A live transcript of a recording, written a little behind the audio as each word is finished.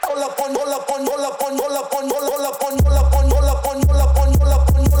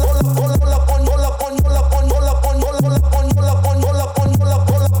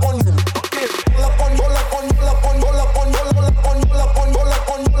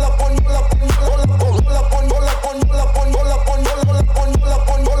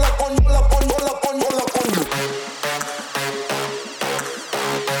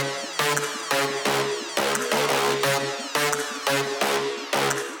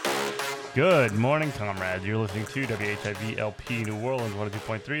Good morning, comrades. You're listening to WHIV LP New Orleans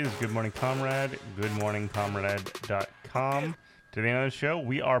 102.3. This is Good Morning Comrade, goodmorningcomrade.com. Today on the show,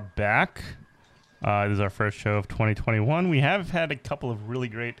 we are back. This is our first show of 2021. We have had a couple of really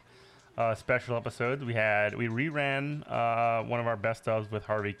great special episodes. We reran one of our best ofs with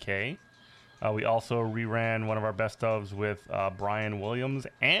Harvey K. We also reran one of our best ofs with Brian Williams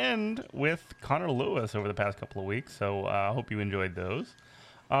and with Connor Lewis over the past couple of weeks. So I hope you enjoyed those.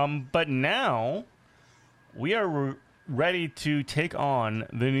 But now we are ready to take on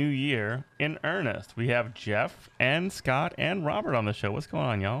the new year in earnest. We have Jeff and Scott and Robert on the show. What's going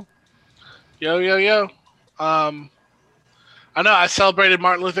on, y'all? Yo. I know I celebrated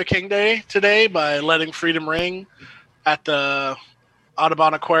Martin Luther King Day today by letting freedom ring at the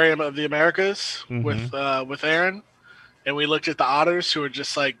Audubon Aquarium of the Americas with Aaron. And we looked at the otters, who are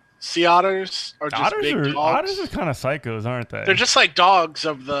just like sea otters, or just big dogs. Otters are kind of psychos, aren't they? They're just like dogs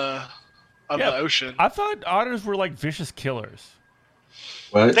of the ocean. I thought otters were like vicious killers.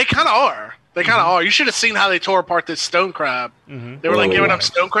 What? They kind of are. You should have seen how they tore apart this stone crab. They were giving up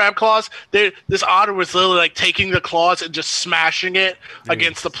stone crab claws. This otter was literally like taking the claws and just smashing it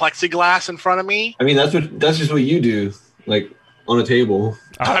against the plexiglass in front of me. I mean, that's just what you do, like on a table.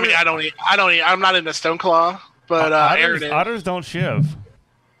 I mean, I don't eat. I'm not into stone claw, but otters don't shiv.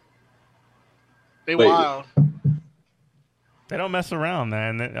 They wild. They don't mess around,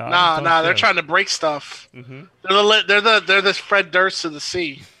 man. Nah. They're trying to break stuff. Mm-hmm. They're the Fred Durst of the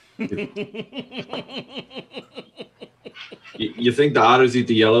sea. You think the otters eat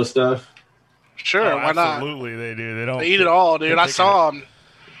the yellow stuff? Sure, why not? Absolutely, they do. They eat it all, dude. I saw them.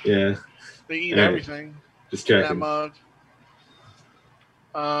 Yeah. They eat everything. Just checking. That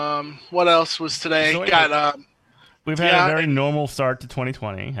mug. What else was today? So we've had a very normal start to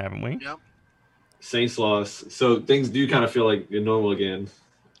 2020, haven't we? Yep. Saints lost, so things do kind of feel like normal again.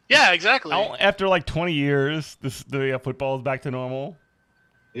 Yeah, exactly. After like 20 years, the football is back to normal.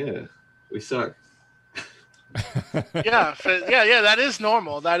 Yeah, we suck. yeah, that is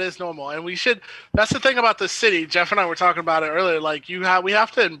normal. And we should. That's the thing about the city. Jeff and I were talking about it earlier. Like we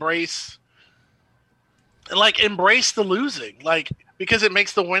have to embrace the losing, because it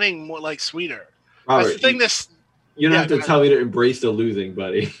makes the winning more sweeter. Robert, that's the thing. You don't have to tell me to embrace the losing,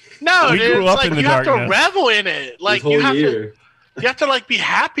 buddy. No, dude, grew up in the darkness. Have to revel in it. This whole year. You have to be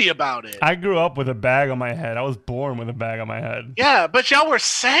happy about it. I grew up with a bag on my head. I was born with a bag on my head. Yeah, but y'all were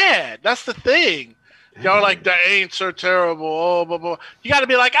sad. That's the thing. Y'all were like, the Aints are terrible. Oh, blah, blah. You got to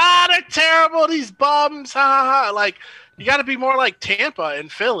be like, they're terrible. These bums. Ha, ha, ha. You got to be more like Tampa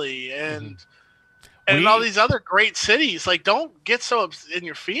and Philly and all these other great cities. Don't get so in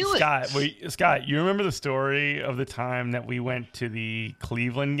your feelings. Scott, you remember the story of the time that we went to the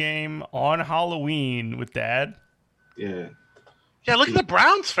Cleveland game on Halloween with Dad? Yeah. Yeah, look at the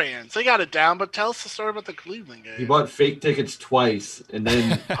Browns fans. They got it down, but tell us the story about the Cleveland game. He bought fake tickets twice, and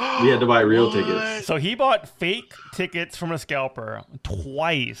then we had to buy real tickets. So he bought fake tickets from a scalper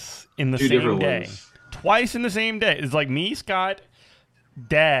twice in the Two same different day. ones. Twice in the same day. It's like me, Scott,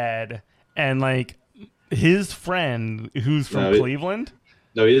 Dad, and his friend who's from Cleveland.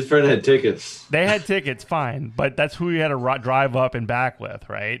 No, his friend had tickets. They had tickets, fine, but that's who he had to drive up and back with,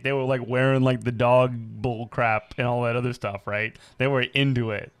 right? They were wearing the dog bull crap and all that other stuff, right? They were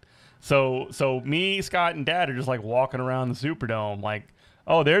into it. So me, Scott, and Dad are just walking around the Superdome,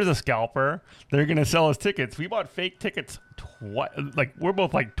 oh, there's a scalper. They're gonna sell us tickets. We bought fake tickets. We're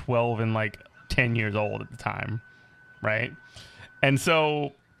both 12 and 10 years old at the time, right? And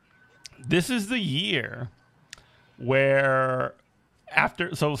so this is the year where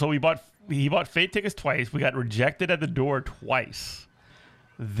he bought fake tickets twice. We got rejected at the door twice.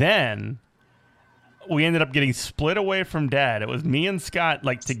 Then we ended up getting split away from Dad. It was me and Scott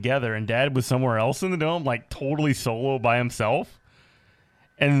together, and Dad was somewhere else in the dome, totally solo by himself.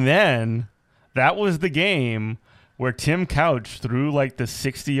 And then that was the game where Tim Couch threw the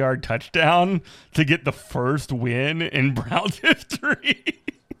 60-yard touchdown to get the first win in Browns history.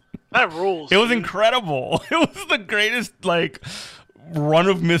 That rules. It was incredible. It was the greatest run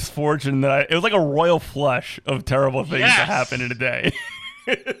of misfortune it was like a royal flush of terrible things that happen in a day.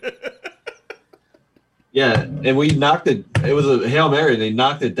 Yeah, and we knocked it. It was a Hail Mary. They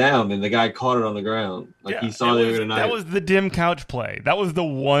knocked it down, and the guy caught it on the ground. Like he saw they were going to That was the Tim Couch play. That was the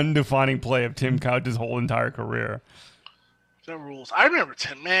one defining play of Tim Couch's whole entire career. The rules. I remember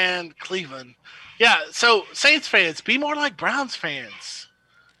Cleveland. Yeah, so Saints fans, be more like Browns fans.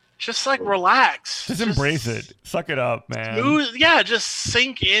 Just like relax. Just embrace it. Suck it up, man. Just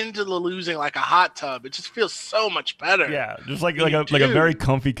sink into the losing like a hot tub. It just feels so much better. Yeah, just like a very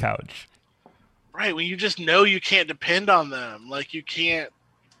comfy couch. Right, when you just know you can't depend on them. Like you can't.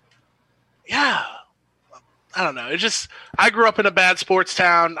 Yeah. I don't know. It just. I grew up in a bad sports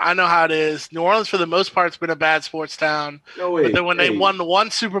town. I know how it is. New Orleans, for the most part, has been a bad sports town. No way. But then when they won the one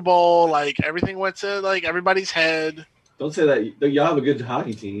Super Bowl, like everything went to like everybody's head. Don't say that. Y'all have a good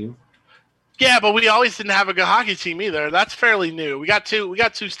hockey team. Yeah, but we always didn't have a good hockey team either. That's fairly new. We got two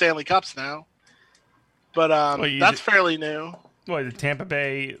Stanley Cups now. But that's fairly new. What, the Tampa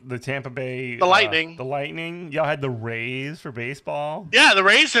Bay, the Lightning. The Lightning. Y'all had the Rays for baseball. Yeah, the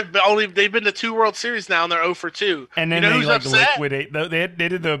Rays they've been to 2 World Series now, and they're 0-2. And then they liquidate. They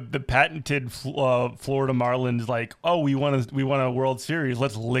did the patented Florida Marlins we won a World Series.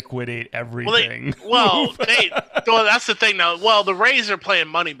 Let's liquidate everything. That's the thing now. Well, the Rays are playing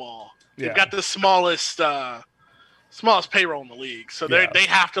Moneyball. They've got the smallest payroll in the league, so they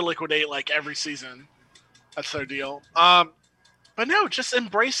have to liquidate like every season. That's their deal. But no, just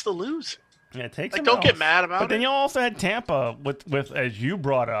embrace the lose. Yeah, don't get mad about it. But then you also had Tampa with as you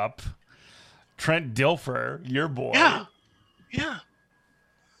brought up, Trent Dilfer, your boy. Yeah.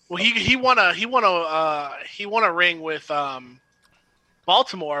 Well, he won a ring with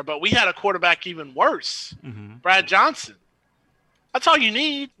Baltimore, but we had a quarterback even worse, Brad Johnson. That's all you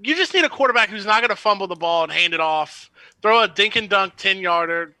need. You just need a quarterback who's not going to fumble the ball and hand it off. Throw a dink and dunk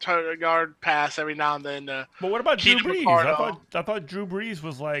 10-yard pass every now and then. But what about Drew Brees? I thought Drew Brees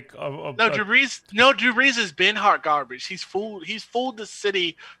was like Drew Brees has been hot garbage. He's fooled the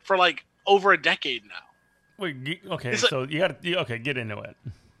city for like over a decade now. Wait, okay, so you got to get into it.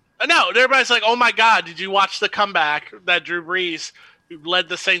 No, everybody's like, "Oh my God, did you watch the comeback that Drew Brees led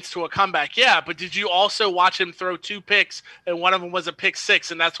the Saints to a comeback?" Yeah, but did you also watch him throw 2 picks and one of them was a pick 6,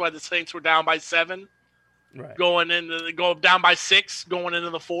 and that's why the Saints were down by 7? Right. Go down by 6 going into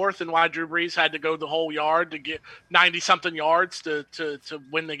the 4th, and why Drew Brees had to go the whole yard to get 90-something yards to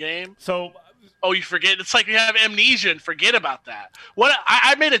win the game. So, you forget. It's like you have amnesia and forget about that. What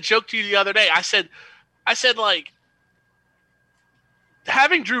I made a joke to you the other day. I said like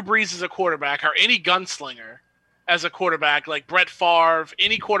having Drew Brees as a quarterback or any gunslinger as a quarterback, like Brett Favre,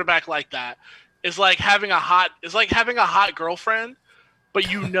 any quarterback like that, is like having a hot girlfriend. But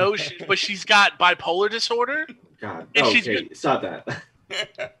but she's got bipolar disorder. God, stop that.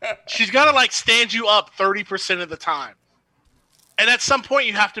 She's got to like stand you up 30% of the time, and at some point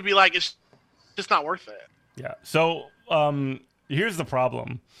you have to be like, it's just not worth it. Yeah. So here's the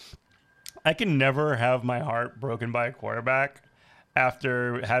problem: I can never have my heart broken by a quarterback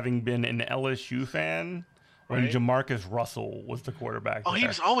after having been an LSU fan when Jamarcus Russell was the quarterback. Oh, he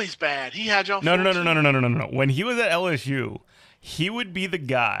was always bad. He had y'all. No. When he was at LSU, he would be the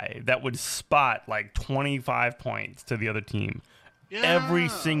guy that would spot like 25 points to the other team every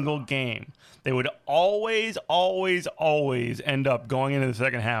single game. They would always end up going into the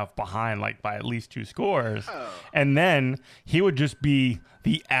second half behind like by at least 2 scores. And then he would just be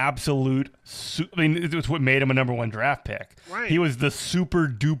the absolute it's what made him a number 1 draft pick. Right. He was the super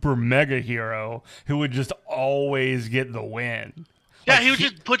duper mega hero who would just always get the win. Yeah, he would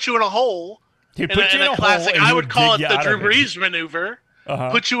just put you in a hole. He'd put you in a classic. hole. I would call it the Drew Brees maneuver.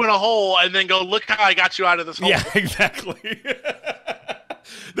 Put you in a hole and then go, look how I got you out of this hole. Yeah, exactly.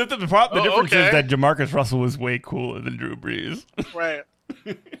 The difference is that Jamarcus Russell was way cooler than Drew Brees. Right.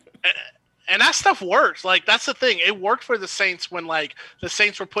 And that stuff works. Like, that's the thing. It worked for the Saints when, like, the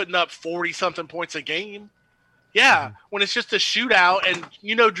Saints were putting up 40-something points a game. Yeah, when it's just a shootout and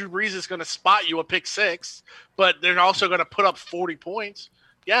Drew Brees is going to spot you a pick 6, but they're also going to put up 40 points.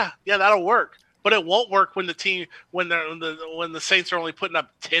 Yeah, that'll work. But it won't work when when the Saints are only putting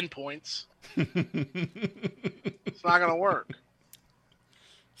up 10 points. It's not going to work.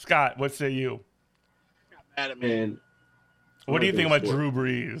 Scott, what say you? Mad at me. Man, what do you think about Drew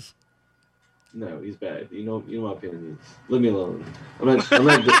Brees? No, he's bad. You know my opinion. Leave me alone. I'm not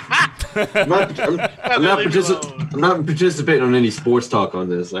participating on any sports talk on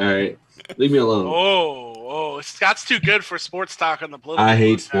this. All right, leave me alone. Oh, Scott's too good for sports talk on the political. I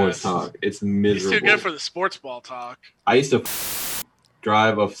hate sports talk. It's miserable. He's too good for the sports ball talk. I used to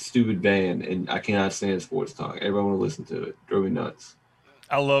drive a stupid van, and I cannot stand sports talk. Everyone want to listen to it. Drove me nuts.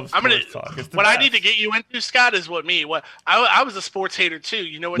 I love sports talk. It's the what best. I need to get you into, Scott, is what I was a sports hater too.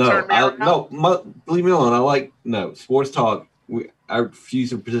 You know what turned me around? Leave me alone. Sports talk. I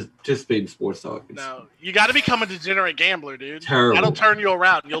refuse to participate in sports talk. No, you got to become a degenerate gambler, dude. Terrible. That'll turn you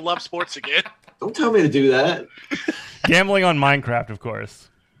around. You'll love sports again. Don't tell me to do that. Gambling on Minecraft, of course.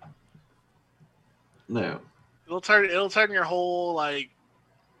 No. It'll turn your whole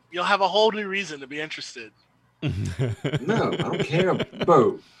you'll have a whole new reason to be interested. No, I don't care,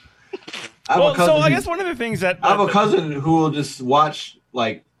 bro. I guess one of the things that I have a cousin who will just watch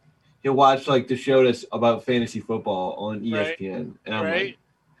he'll watch the show that's about fantasy football on ESPN, right. and I'm like,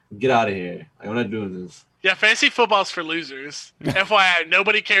 get out of here! I'm not doing this. Yeah, fantasy football's for losers. FYI,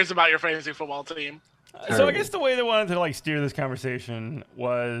 nobody cares about your fantasy football team. So I guess the way they wanted to steer this conversation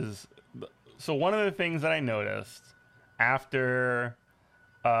was, so one of the things that I noticed after,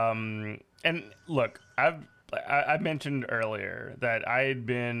 and look, I mentioned earlier that I had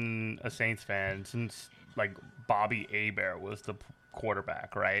been a Saints fan since Bobby Hebert was the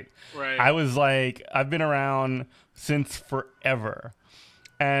quarterback, right? Right. I was I've been around since forever,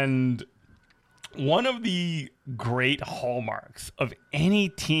 and one of the great hallmarks of any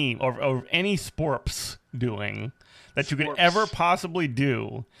team or any sports doing that you could ever possibly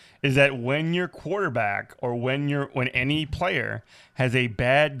do is that when your quarterback or when any player has a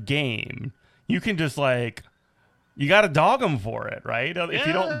bad game, you can just you got to dog them for it, right? If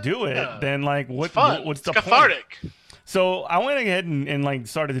you don't do it, then what's the cathartic point? So I went ahead and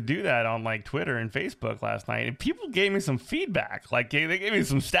started to do that on Twitter and Facebook last night, and people gave me some feedback. They gave me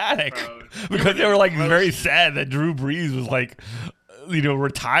some static because they were very sad that Drew Brees was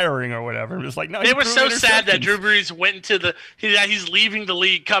retiring or whatever. It was no, they were so sad that Drew Brees went into he's leaving the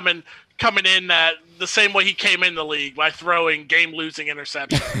league, coming in the same way he came in the league, by throwing game-losing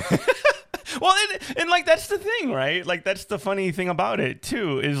interceptions. Well, and that's the thing, right? That's the funny thing about it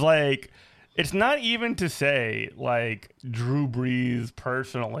too, is it's not even to say Drew Brees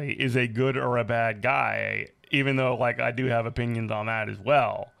personally is a good or a bad guy, even though I do have opinions on that as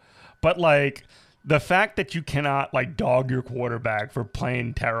well. But the fact that you cannot dog your quarterback for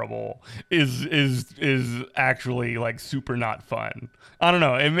playing terrible is actually super not fun. I don't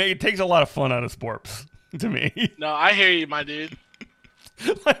know. It takes a lot of fun out of sports to me. No, I hear you, my dude.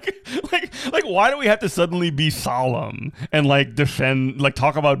 Why do we have to suddenly be solemn and defend,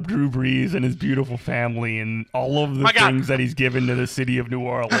 talk about Drew Brees and his beautiful family and all of the things that he's given to the city of New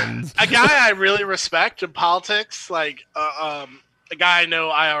Orleans? A guy I really respect in politics, a guy I know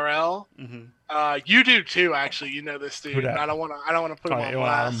IRL. Mm-hmm. You do too, actually. You know this dude. I don't want to put him on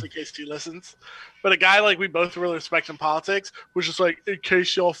blast in case he listens. But a guy we both really respect in politics was just in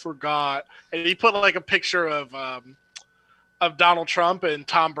case y'all forgot, and he put a picture of Donald Trump and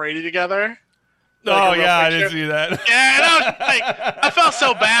Tom Brady together. Oh yeah, I didn't see that. Yeah, I felt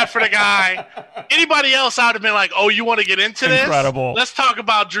so bad for the guy. Anybody else, I would have been oh, you want to get into this? Incredible. Let's talk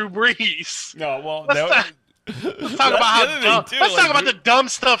about Drew Brees. No, well, let's talk about the dumb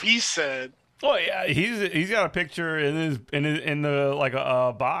stuff he said. Well, yeah, he's got a picture in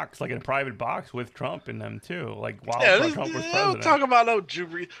the box, in a private box with Trump in them too, while Trump was president. Don't talk about no Drew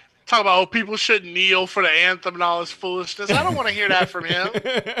Brees. Talk about people shouldn't kneel for the anthem and all this foolishness. I don't want to hear that from him.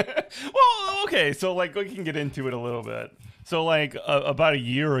 Well, okay, so we can get into it a little bit. So about a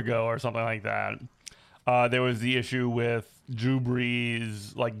year ago or something like that, there was the issue with Drew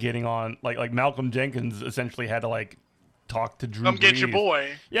Brees getting on Malcolm Jenkins essentially had to talk to Drew Brees. Come get your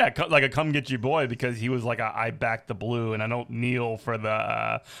boy. Yeah, a come get your boy, because he was I back the blue and I don't kneel for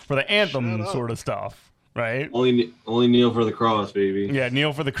the anthem sort of stuff. Right? Only kneel for the cross, baby. Yeah,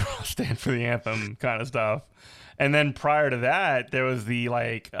 kneel for the cross, stand for the anthem kind of stuff. And then prior to that, there was the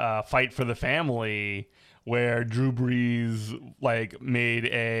fight for the family where Drew Brees made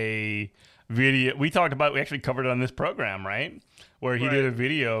a video. We actually covered it on this program, right? Where he did a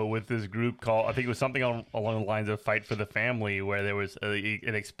video with this group called, I think it was something along the lines of Fight for the Family, where there was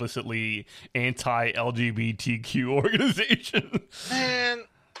an explicitly anti-LGBTQ organization. Man.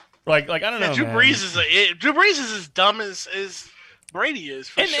 I don't know. Drew Brees is as dumb as Brady is,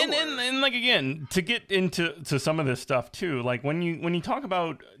 for sure. And again, to get into some of this stuff too, when you talk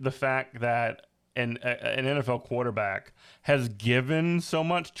about the fact that an NFL quarterback has given so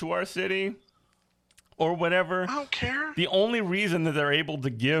much to our city or whatever, I don't care. The only reason that they're able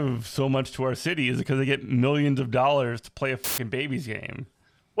to give so much to our city is because they get millions of dollars to play a fucking babies game.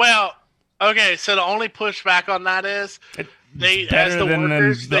 Well, okay, so the only pushback on that is they, better as the than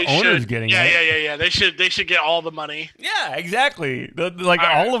workers, the they owners should, getting yeah, it. yeah. They should get all the money. Yeah, exactly.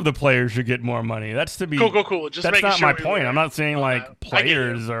 All of the players should get more money. That's to be cool. Just that's not sure my point. I'm not saying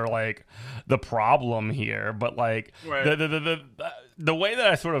players are the problem here, but the way that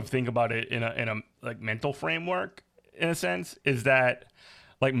I sort of think about it in a like mental framework, in a sense, is that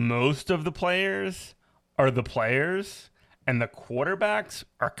like most of the players are the players, and the quarterbacks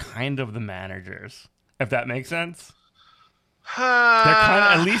are kind of the managers. If that makes sense. They're kind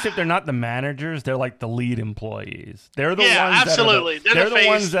of, at least if they're not the managers, they're like the lead employees. They're the ones absolutely. that are the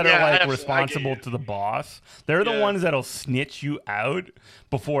ones that are like absolutely. responsible to the boss. They're the ones that'll snitch you out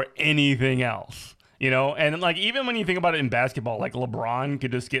before anything else. You know, and like even when you think about it in basketball, like LeBron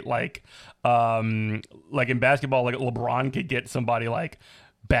could just get like in basketball, like LeBron could get somebody like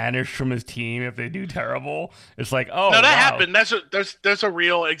banished from his team if they do terrible. It's like, oh, no, that happened. There's a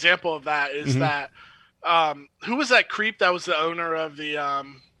real example of that. Is that who was that creep that was the owner of the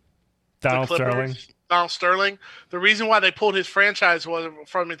Donald the Sterling. Donald Sterling. The reason why they pulled his franchise was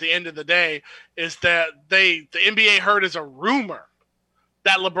from at the end of the day is that the NBA heard as a rumor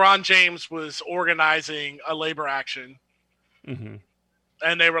that LeBron James was organizing a labor action, and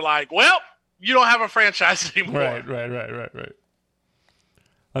they were like, "Well, you don't have a franchise anymore." Right.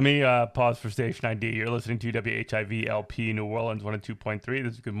 Let me pause for station ID. You're listening to WHIV LP New Orleans 102.3.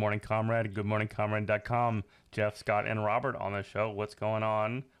 This is Good Morning Comrade and GoodMorningComrade.com. Jeff, Scott, and Robert on the show. What's going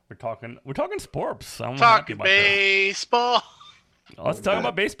on? We're talking sports. I'm happy about baseball. that. Let's talk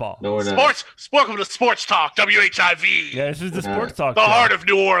about baseball. No, we're not. Sports. Welcome to Sports Talk, WHIV. Yeah, this is the sports talk. The show. heart of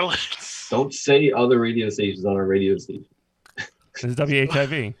New Orleans. Don't say other radio stations on our radio station. This is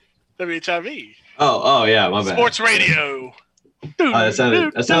WHIV. WHIV. Oh yeah, my bad. Sports radio. That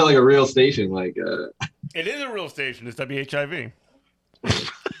sounded like a real station. Like It is a real station. It's WHIV.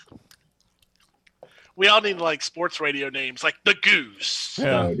 We all need like sports radio names, like the Goose,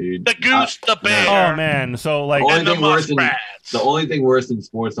 Yeah. no, dude. the Goose, the Bear, Oh man. So like, Only and the thing worse than- Muskrats. The only thing worse than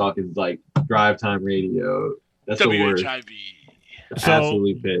sports talk is like drive time radio. That's the worst. WHIV. So,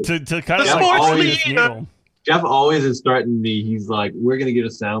 Absolutely pissed. to kind of The like sports always this leader. needle. Jeff always is threatening me. He's like, "We're gonna get a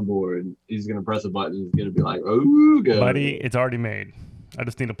soundboard. He's gonna press a button. He's gonna be like, oh, go, Buddy, it's already made. I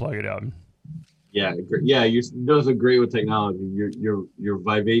just need to plug it up. Yeah, you're doing so great with technology. Your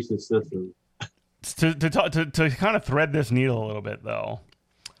vivacious system. To kind of thread this needle a little bit, though.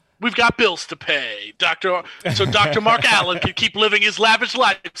 We've got bills to pay, Dr. Mark Allen can keep living his lavish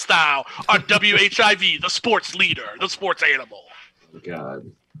lifestyle on WHIV, the sports leader, the sports animal. Oh,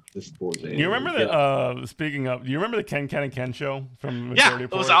 God, the sports. You remember the speaking of? Do you remember the Ken and Ken show from Yeah, Majority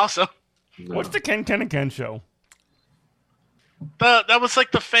it was Report? awesome. No. What's the Ken and Ken show? That was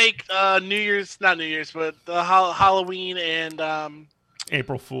like the fake not New Year's, but the Halloween and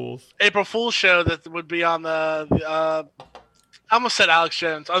April Fools. April Fool's show that would be on the I almost said Alex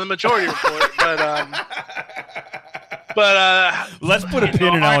Jones on the Majority Report, but Let's put a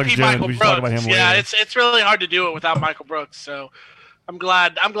pin in Alex RP Jones. Michael We should talk about Brooks. him Yeah, later. it's really hard to do it without Michael Brooks. So I'm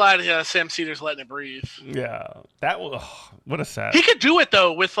glad Sam Cedar's letting it breathe. Yeah, that was what a sad. He could do it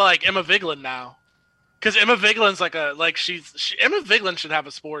though with like Emma Vigeland now, because Emma Vigeland's Emma Vigeland should have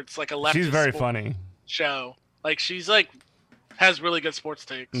a sports like a leftist. She's very sports funny. show. Like she's like has really good sports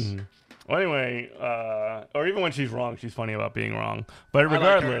takes. Mhm. Well, anyway, or even when she's wrong, she's funny about being wrong. But like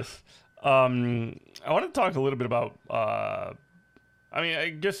regardless, I want to talk a little bit about. I mean,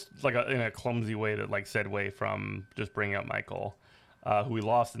 I just like in a clumsy way to like segue from just bringing up Michael, who we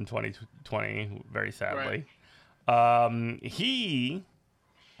lost in 2020, very sadly. He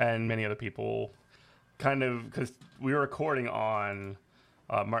and many other people, kind of because we were recording on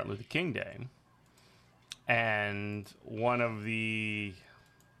Martin Luther King Day, and one of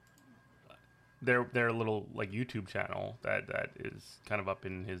their little like YouTube channel that is kind of up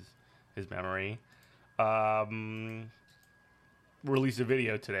in his memory released a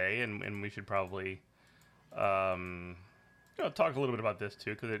video today, and we should probably talk a little bit about this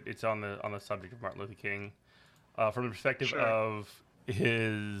too, because it's on the subject of Martin Luther King from the perspective Sure. of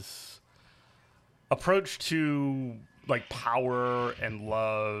his approach to like power and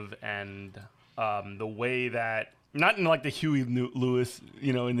love and the way that, not in like the Huey Lewis,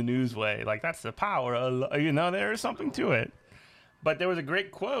 in the news way, like that's the power of, there is something to it. But there was a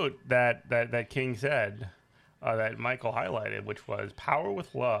great quote that King said that Michael highlighted, which was, "Power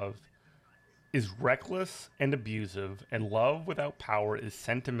with love is reckless and abusive, and love without power is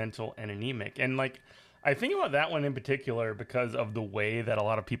sentimental and anemic." And like, I think about that one in particular because of the way that a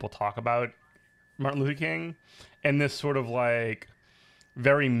lot of people talk about Martin Luther King and this sort of like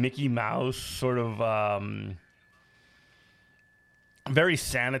very Mickey Mouse sort of very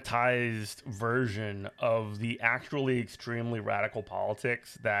sanitized version of the actually extremely radical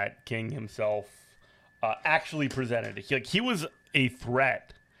politics that King himself actually presented. He was a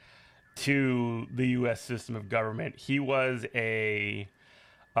threat to the U.S. system of government. He was a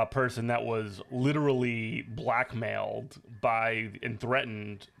a person that was literally blackmailed by and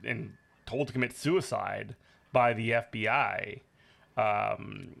threatened and told to commit suicide by the FBI,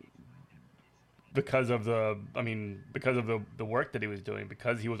 um, because of the work that he was doing,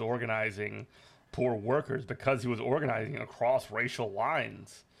 because he was organizing poor workers, because he was organizing across racial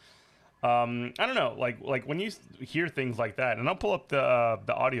lines. I don't know, like when you hear things like that, and I'll pull up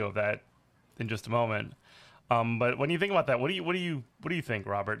the audio of that in just a moment. But when you think about that, what do you think,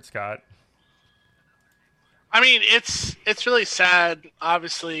 Robert Scott? I mean, it's really sad.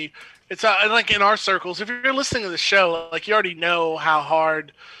 Obviously, it's like in our circles. If you're listening to the show, like you already know how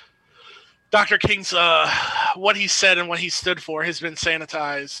hard Dr. King's what he said and what he stood for has been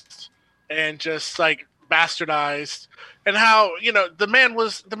sanitized and just like bastardized, and how the man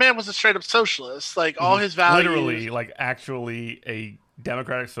was a straight up socialist. Like all his values, Literally, like actually a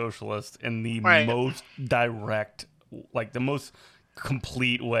democratic socialist in the Right. most direct, like the most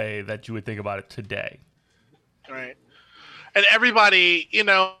complete way that you would think about it today. right? And everybody, and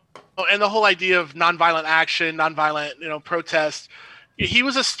the whole idea of nonviolent action, nonviolent, protest. He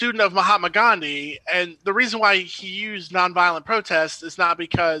was a student of Mahatma Gandhi, and the reason why he used nonviolent protest is not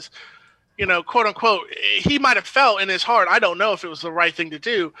because, quote unquote, he might have felt in his heart, I don't know if it was the right thing to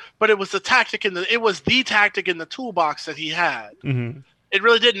do, but it was the tactic in the toolbox that he had. Mm-hmm. It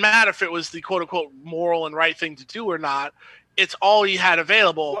really didn't matter if it was the quote unquote moral and right thing to do or not. It's all he had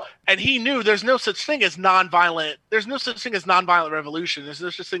available, and he knew there's no such thing as nonviolent. There's no such thing as nonviolent revolution. There's no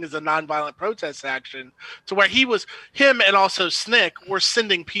such thing as a nonviolent protest action. To where him and also Snick were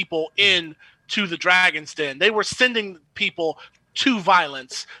sending people in to the Dragon's Den. They were sending people to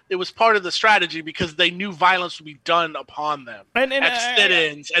violence. It was part of the strategy because they knew violence would be done upon them at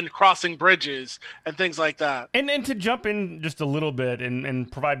sit-ins and crossing bridges and things like that. And to jump in just a little bit and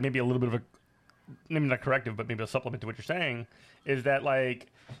provide maybe a little bit of a, maybe not corrective, but maybe a supplement to what you're saying, is that like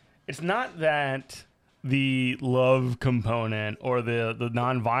it's not that the love component or the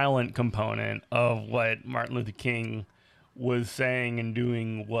nonviolent component of what Martin Luther King was saying and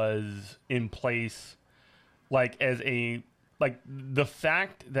doing was in place, like as a like the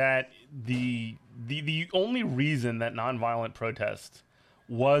fact that the only reason that nonviolent protest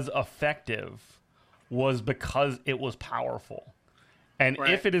was effective was because it was powerful. And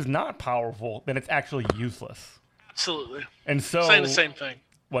Right. if it is not powerful, then it's actually useless. Absolutely. And so Saying the same thing.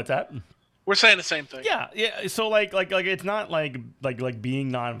 What's that? We're saying the same thing. Yeah. So like it's not like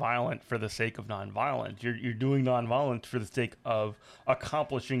being nonviolent for the sake of nonviolence. You're doing nonviolence for the sake of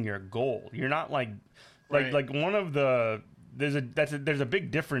accomplishing your goal. You're not like Right. one of the there's a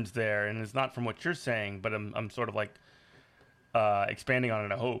big difference there, and it's not from what you're saying, but I'm sort of like expanding on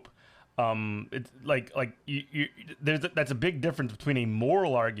it. I hope. It's like that's a big difference between a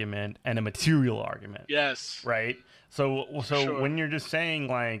moral argument and a material argument. Yes. Right. So Sure. when you're just saying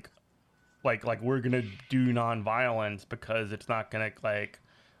like we're gonna do nonviolence because it's not gonna like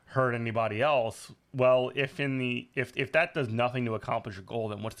hurt anybody else. Well, if that does nothing to accomplish your goal,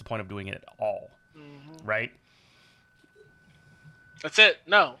 then what's the point of doing it at all? Mm-hmm. Right. That's it.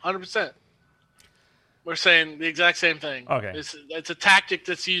 No, 100%. We're saying the exact same thing. Okay. It's a tactic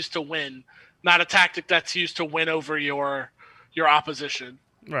that's used to win, not a tactic that's used to win over your opposition.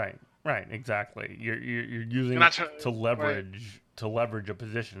 Right. Exactly. You're using You're not it to leverage a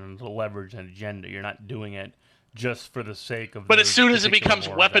position and to leverage an agenda. You're not doing it just for the sake of. But as soon as it particular becomes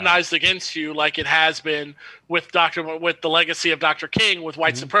moral value. weaponized against you, like it has been with the legacy of Dr. King with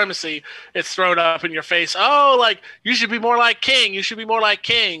white supremacy, it's thrown up in your face. Oh, like you should be more like King. You should be more like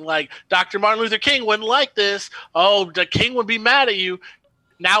King. Like Dr. Martin Luther King wouldn't like this. Oh, the King would be mad at you.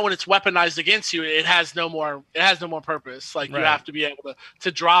 Now, when it's weaponized against you, it has no more purpose. Like Right. you have to be able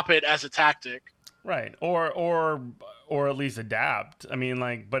to drop it as a tactic. Right. Or at least adapt. I mean,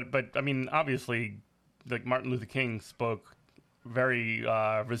 like, but I mean, obviously, like Martin Luther King spoke very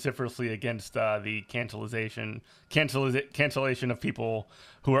vociferously against the cancellation of people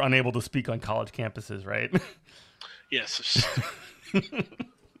who are unable to speak on college campuses. Right. Yes.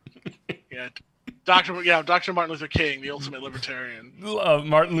 Yeah. Dr. Martin Luther King, the ultimate libertarian.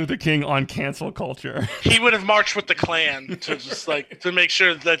 Martin Luther King on cancel culture. He would have marched with the Klan to just to make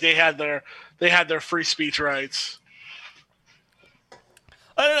sure that they had their free speech rights.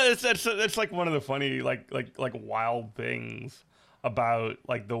 I don't know. That's like one of the funny like wild things about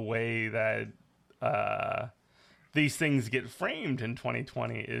like the way that these things get framed in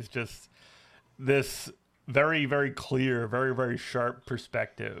 2020 is just this very, very clear, very, very sharp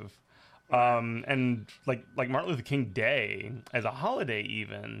perspective. And like Martin Luther King Day as a holiday,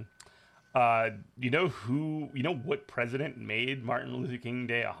 even, you know what president made Martin Luther King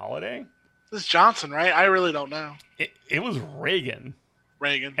Day a holiday? This is Johnson, right? I really don't know. It was Reagan.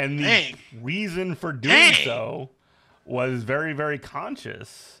 Reagan. And the Dang. reason for doing so was very, very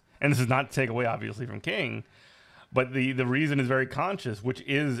conscious. And this is not to take away, obviously, from King, but the reason is very conscious, which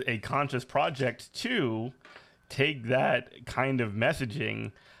is a conscious project to take that kind of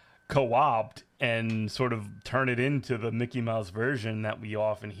messaging, co-opt, and sort of turn it into the Mickey Mouse version that we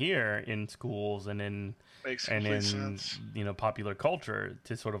often hear in schools and in sense. Popular culture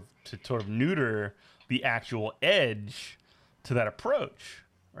to sort of neuter the actual edge to that approach,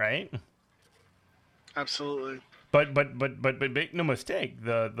 right? Absolutely. But make no mistake,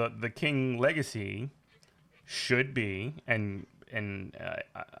 the King legacy should be, and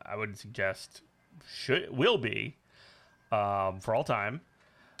I would suggest will be, for all time,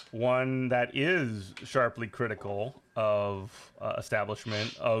 one that is sharply critical of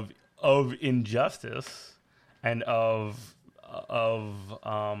establishment, of injustice, and of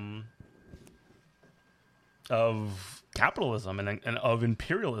capitalism and of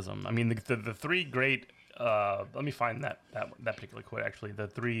imperialism. I mean, the three great. Let me find that particular quote. Actually, the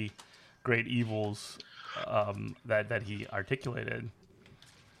three great evils that he articulated.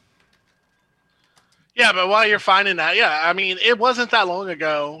 Yeah, but while you're finding that, I mean, it wasn't that long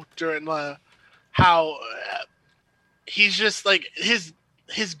ago during how he's just like his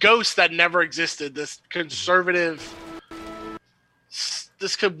ghost that never existed. This conservative,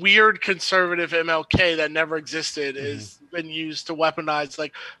 this weird conservative MLK that never existed has been used to weaponize.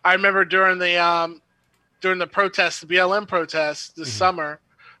 Like I remember during the protests, the BLM protests this summer,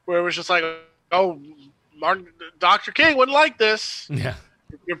 where it was just like, oh, Dr. King wouldn't like this. Yeah.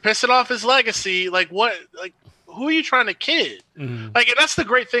 You're pissing off his legacy. Like what? Like who are you trying to kid? Like, and that's the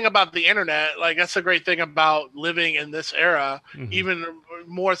great thing about the internet. Like that's the great thing about living in this era, even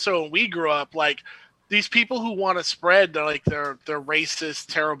more so when we grew up. Like these people who want to spread their racist,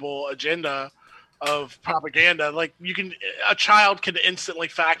 terrible agenda of propaganda. Like a child can instantly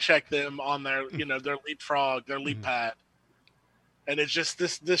fact check them on their their leapfrog, their leap pad, and it's just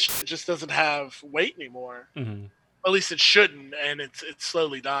this just doesn't have weight anymore. At least it shouldn't, and it's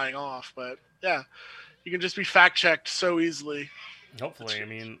slowly dying off. But yeah, you can just be fact checked so easily. Hopefully, I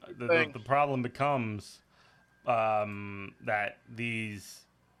mean, the problem becomes that these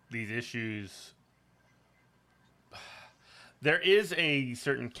issues. There is a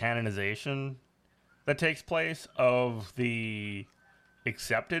certain canonization that takes place of the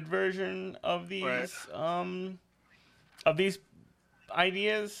accepted version of these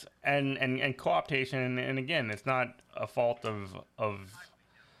ideas and co-optation, and again, it's not a fault of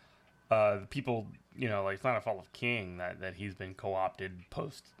people, like it's not a fault of King that he's been co-opted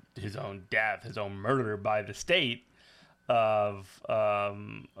post his own death, his own murder by the state of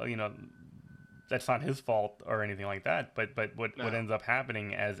that's not his fault or anything like that, but what ends up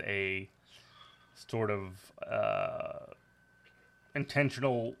happening as a sort of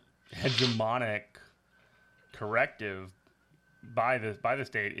intentional hegemonic corrective by the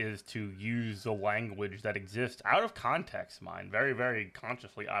state is to use the language that exists out of context, very, very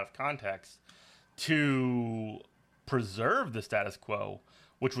consciously out of context, to preserve the status quo,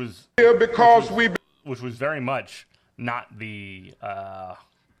 which was very much not the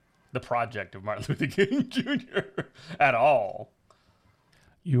project of Martin Luther King Jr. at all.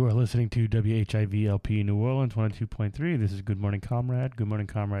 You are listening to WHIV-LP New Orleans 102.3. This is Good Morning Comrade,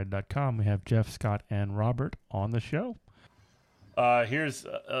 goodmorningcomrade.com. We have Jeff, Scott, and Robert on the show. Here's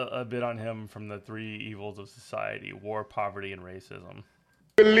a bit on him from the three evils of society: war, poverty, and racism.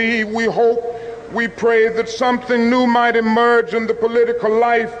 We hope, we pray that something new might emerge in the political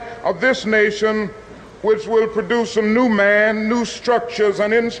life of this nation, which will produce a new man, new structures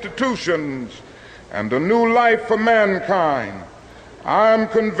and institutions, and a new life for mankind. I am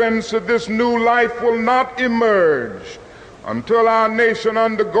convinced that this new life will not emerge until our nation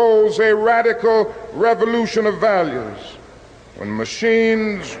undergoes a radical revolution of values. When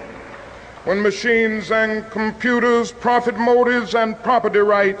machines and computers, profit motives, and property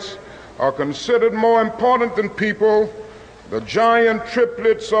rights are considered more important than people, the giant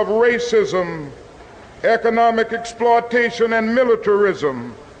triplets of racism, economic exploitation, and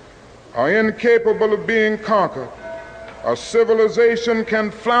militarism are incapable of being conquered. A civilization can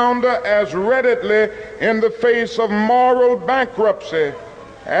flounder as readily in the face of moral bankruptcy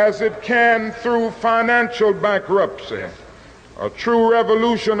as it can through financial bankruptcy. A true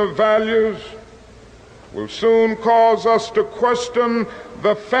revolution of values will soon cause us to question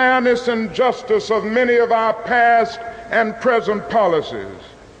the fairness and justice of many of our past and present policies.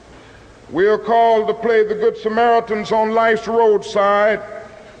 We are called to play the Good Samaritans on life's roadside,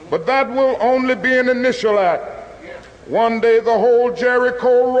 but that will only be an initial act. One day the whole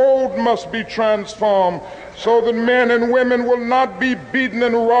Jericho road must be transformed so that men and women will not be beaten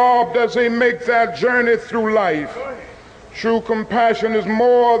and robbed as they make their journey through life. True compassion is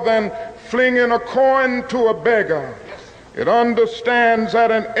more than flinging a coin to a beggar. It understands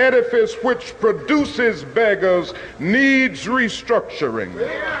that an edifice which produces beggars needs restructuring.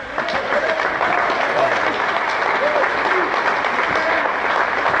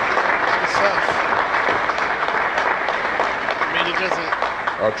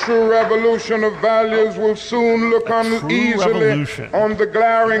 A true revolution of values will soon look uneasily on the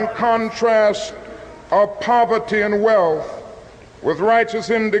glaring contrast of poverty and wealth. With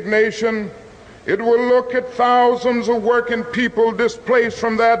righteous indignation, it will look at thousands of working people displaced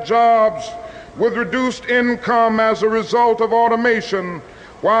from their jobs with reduced income as a result of automation,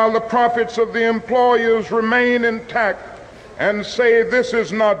 while the profits of the employers remain intact, and say this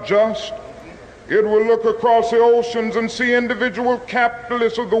is not just. It will look across the oceans and see individual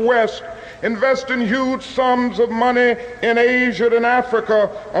capitalists of the West investing huge sums of money in Asia and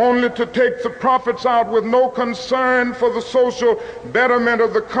Africa only to take the profits out with no concern for the social betterment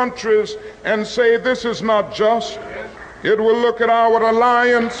of the countries and say this is not just. It will look at our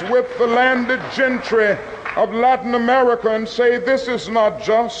alliance with the landed gentry of Latin America and say this is not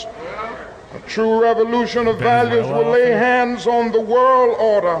just. A true revolution of values will lay hands on the world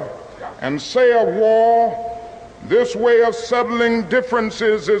order and say of war, this way of settling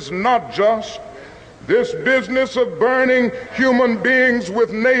differences is not just. This business of burning human beings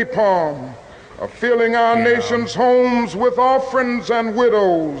with napalm, of filling our nation's homes with orphans and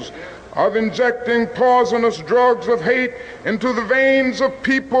widows, of injecting poisonous drugs of hate into the veins of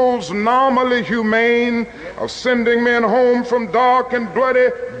peoples normally humane, of sending men home from dark and bloody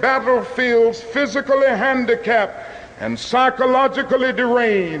battlefields physically handicapped and psychologically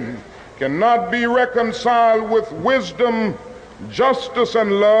deranged, cannot be reconciled with wisdom, justice,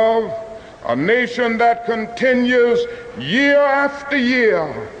 and love. A nation that continues year after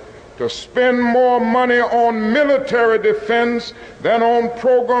year to spend more money on military defense than on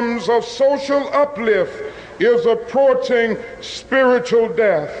programs of social uplift is approaching spiritual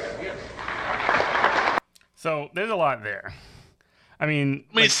death. So there's a lot there. I mean,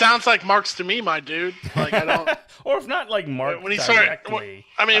 it sounds like Marx to me, my dude. Like I don't, or if not like Marx when he directly.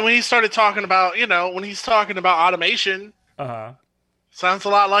 when he started talking about, when he's talking about automation, sounds a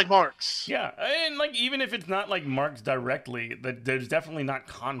lot like Marx. Yeah, and like even if it's not like Marx directly, there's definitely not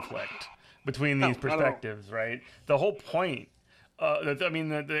conflict between these perspectives, right? The whole point,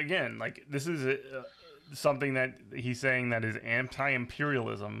 again, like this is something that he's saying that is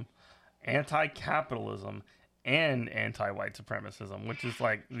anti-imperialism, anti-capitalism, and anti-white supremacism, which is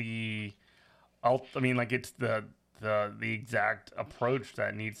like it's the exact approach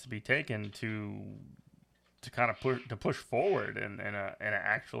that needs to be taken to kind of push forward in an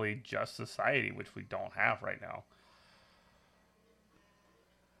actually just society, which we don't have right now.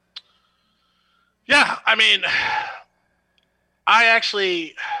 Yeah, I mean, I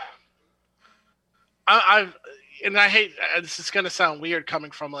hate, this is going to sound weird coming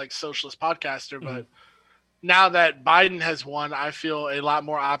from like socialist podcaster, but now that Biden has won, I feel a lot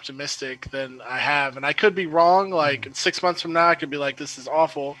more optimistic than I have. And I could be wrong. Like 6 months from now, I could be like, this is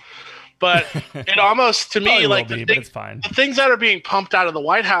awful. But it almost, to me, like but it's fine. The things that are being pumped out of the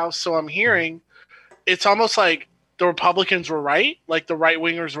White House, so I'm hearing, it's almost like the Republicans were right. Like the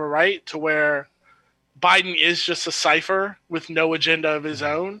right-wingers were right to where Biden is just a cipher with no agenda of his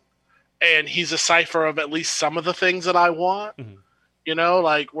own. And he's a cipher of at least some of the things that I want. Mm-hmm.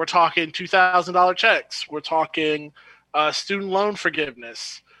 Like we're talking $2,000 checks. We're talking student loan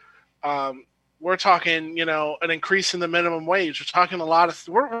forgiveness. We're talking, an increase in the minimum wage.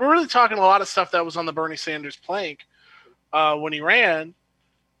 We're really talking a lot of stuff that was on the Bernie Sanders plank when he ran.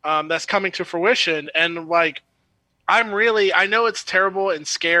 That's coming to fruition. And like, I know it's terrible and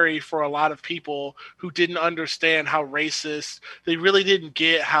scary for a lot of people who didn't understand how racist, they really didn't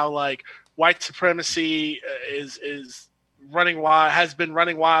get how like white supremacy is running wild, has been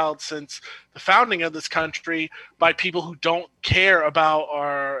running wild since the founding of this country by people who don't care about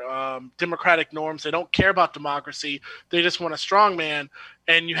our democratic norms. They don't care about democracy. They just want a strong man.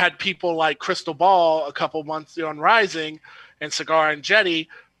 And you had people like Crystal Ball a couple months on Rising and Cigar and Jetty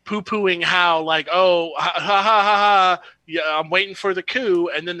poo-pooing how like, oh, ha, ha, ha, ha, yeah, I'm waiting for the coup.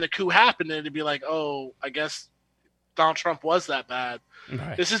 And then the coup happened and it'd be like, oh, I guess Donald Trump was that bad.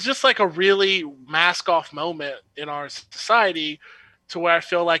 Right. This is just like a really mask off moment in our society to where I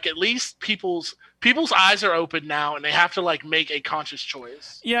feel like at least people's eyes are open now and they have to like make a conscious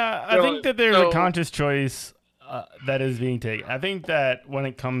choice. Yeah, I think that there's a conscious choice that is being taken. I think that when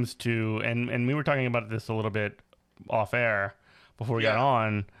it comes to, and we were talking about this a little bit off air before we got Yeah.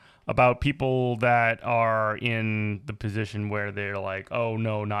 on about people that are in the position where they're like, oh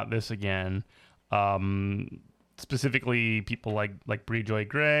no, not this again. Specifically, people like Bree Joy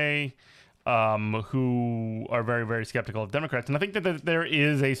Gray, who are very, very skeptical of Democrats. And I think that there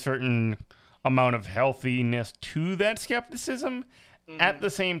is a certain amount of healthiness to that skepticism. At the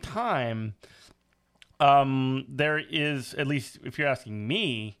same time, there is, at least if you're asking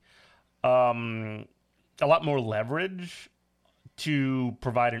me, a lot more leverage to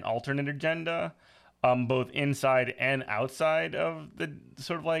provide an alternate agenda, both inside and outside of the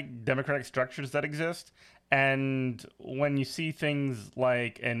sort of like democratic structures that exist. And when you see things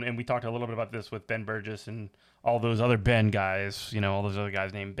like, and we talked a little bit about this with Ben Burgess and all those other Ben guys, all those other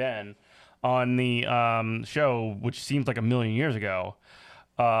guys named Ben on the show, which seems like a million years ago,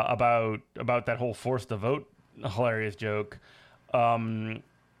 about that whole force to vote hilarious joke.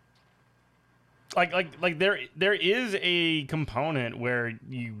 Like there is a component where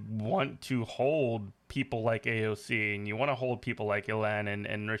you want to hold people like AOC and you want to hold people like Ilan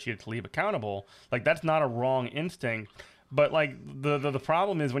and Rashida Tlaib accountable. Like, that's not a wrong instinct. But like the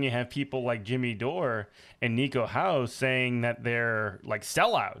problem is when you have people like Jimmy Dore and Nico House saying that they're like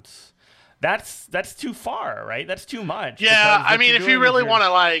sellouts. That's too far, right? That's too much. Yeah, I mean, if you really want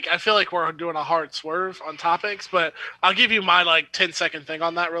to, like, I feel like we're doing a hard swerve on topics, but I'll give you my, 10-second thing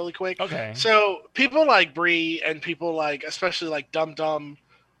on that really quick. Okay. So people like Bree and people like, especially like Dum Dum,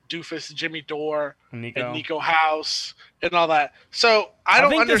 Doofus, Jimmy Dore, and Nico House, and all that. So I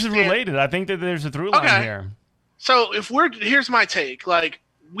don't understand. This is related. I think that there's a through line here. So here's my take. Like,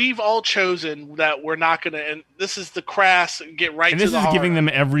 we've all chosen that we're not going to, and this is the crass, get right to the heart. And this is giving them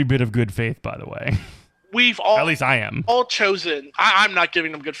every bit of good faith, by the way. At least I am. All chosen. I'm not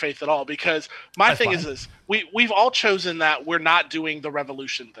giving them good faith at all, because my thing is this. We've all chosen that we're not doing the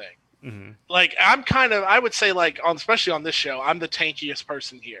revolution thing. Mm-hmm. Like, I would say, especially on this show, I'm the tankiest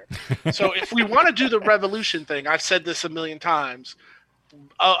person here. So if we want to do the revolution thing, I've said this a million times.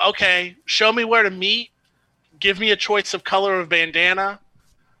 Okay, show me where to meet. Give me a choice of color of bandana.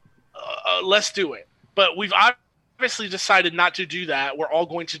 Let's do it. But we've obviously decided not to do that. We're all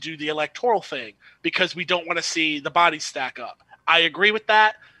going to do the electoral thing because we don't want to see the bodies stack up. I agree with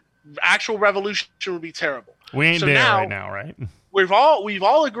that. Actual revolution would be terrible. We ain't there right now, right? We've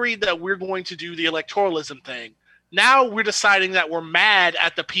all agreed that we're going to do the electoralism thing. Now we're deciding that we're mad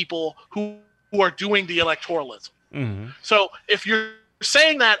at the people who are doing the electoralism. Mm-hmm. So if you're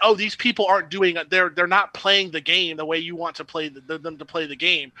saying that, these people aren't doing it, they're not playing the game the way you want to play them to play the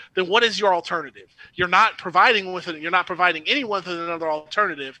game, then what is your alternative? You're not providing anyone with another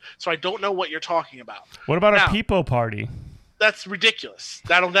alternative, so I don't know what you're talking about. What about a People Party? That's ridiculous.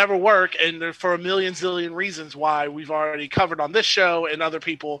 That'll never work, and for a million zillion reasons why we've already covered on this show and other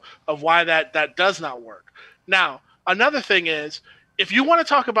people of why that does not work. Now, another thing is, if you want to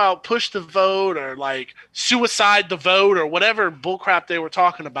talk about push the vote or suicide the vote or whatever bullcrap they were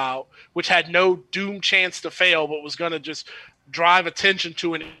talking about, which had no doomed chance to fail but was going to just drive attention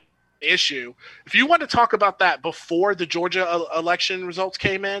to an issue. If you want to talk about that before the Georgia election results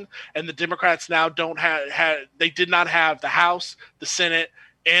came in and the Democrats now they did not have the House, the Senate,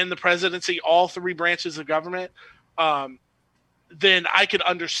 and the presidency, all three branches of government, then I could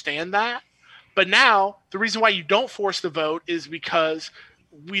understand that. But now, the reason why you don't force the vote is because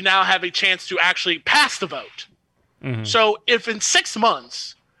we now have a chance to actually pass the vote. Mm-hmm. So if in 6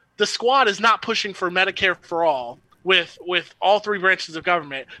 months, the squad is not pushing for Medicare for all with all three branches of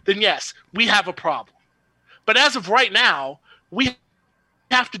government, then yes, we have a problem. But as of right now, we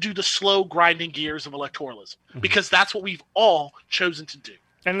have to do the slow grinding gears of electoralism, mm-hmm. because that's what we've all chosen to do.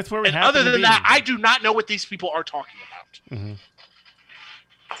 And it's where we have other to than be. that, I do not know what these people are talking about. Mm-hmm.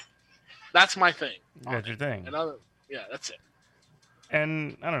 That's my thing. That's your thing. That's it.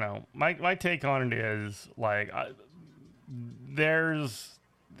 And I don't know. My take on it is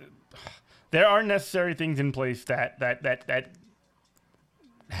there are necessary things in place that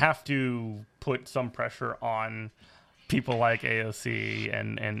have to put some pressure on people like AOC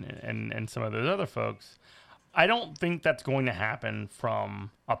and some of those other folks. I don't think that's going to happen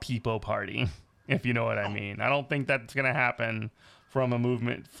from a People Party, if you know what I mean. I don't think that's going to happen from a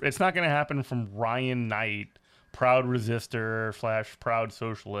movement. It's not going to happen from Ryan Knight, proud resistor / proud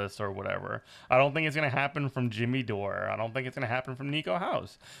socialist or whatever. I don't think it's going to happen from Jimmy Dore. I don't think it's going to happen from Nico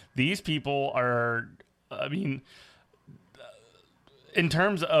House. These people are, in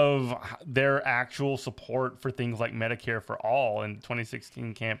terms of their actual support for things like Medicare for All in the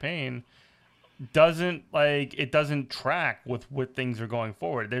 2016 campaign, it doesn't track with what things are going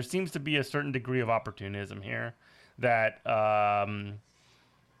forward. There seems to be a certain degree of opportunism here that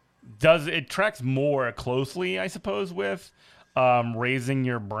it tracks more closely, I suppose, with raising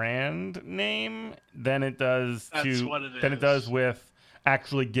your brand name than it does it does with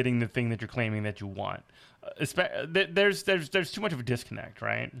actually getting the thing that you're claiming that you want. There's too much of a disconnect,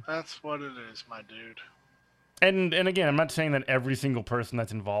 right? That's what it is, my dude. And again, I'm not saying that every single person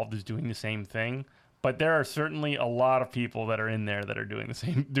that's involved is doing the same thing, but there are certainly a lot of people that are in there that are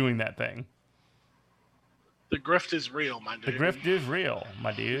doing that thing. The grift is real, my dude. The grift is real,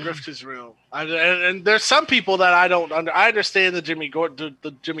 my dude. The grift is real. And there's some people that I don't I understand the Jimmy Dore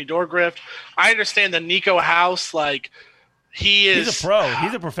grift. I understand the Nico House. Like, he's a pro.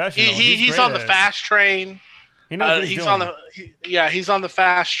 He's a professional. He's on the fast train. He knows what he's doing. He's on the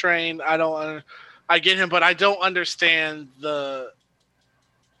fast train. I get him, but I don't understand the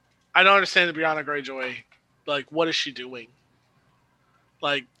Brianna Greyjoy. Like, what is she doing?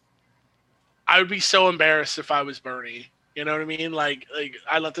 Like, I would be so embarrassed if I was Bernie. You know what I mean? Like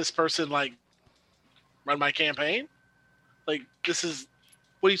I let this person like run my campaign. Like, this is,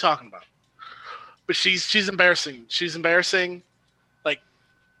 what are you talking about? But she's embarrassing. She's embarrassing. Like,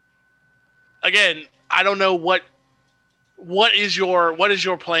 again, I don't know what is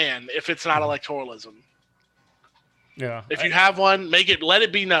your plan if it's not electoralism. Yeah. If you have one, let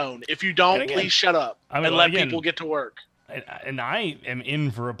it be known. If you don't, please shut up and let people get to work. And I am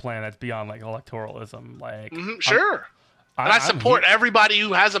in for a plan that's beyond like electoralism. Like, sure. And I support everybody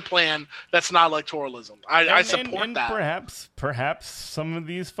who has a plan that's not electoralism. I support that. Perhaps some of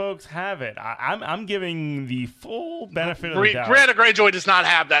these folks have it. I'm giving the full benefit of the doubt. Brianna Greyjoy does not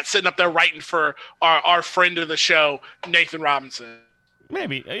have that, sitting up there writing for our friend of the show, Nathan Robinson.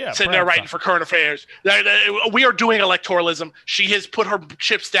 Maybe, yeah. Sitting there writing for current affairs. We are doing electoralism. She has put her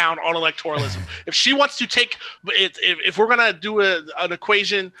chips down on electoralism. If she wants to take it, if we're gonna do an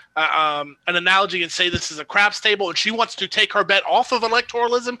equation, an analogy, and say this is a craps table, and she wants to take her bet off of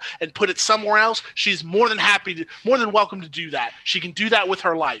electoralism and put it somewhere else, she's more than welcome to do that. She can do that with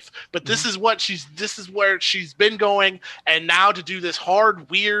her life. But this is where she's been going, and now to do this hard,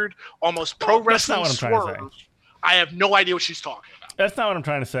 weird, almost pro wrestling swerve, I have no idea what she's talking about. That's not what I'm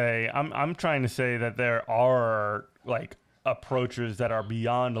trying to say. I'm trying to say that there are like approaches that are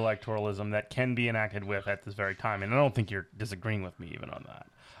beyond electoralism that can be enacted with at this very time, and I don't think you're disagreeing with me even on that.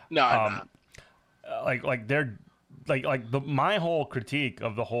 No, I'm not. My whole critique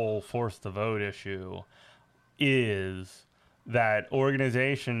of the whole force the vote issue is that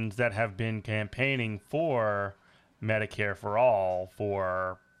organizations that have been campaigning for Medicare for all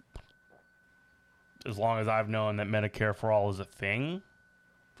for as long as I've known that Medicare for All is a thing,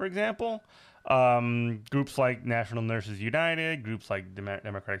 for example, groups like National Nurses United, groups like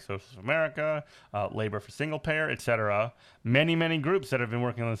Democratic Socialists of America, Labor for Single Payer, etc., many groups that have been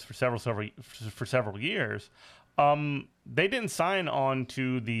working on this for several years, they didn't sign on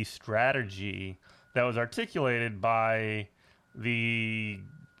to the strategy that was articulated by the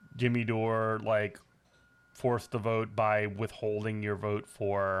Jimmy Dore, like, force the vote by withholding your vote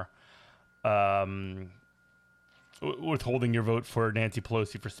for Nancy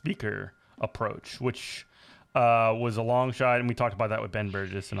Pelosi for Speaker approach, which was a long shot, and we talked about that with Ben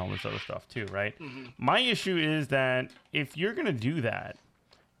Burgess and all this other stuff too, right? Mm-hmm. My issue is that if you're going to do that,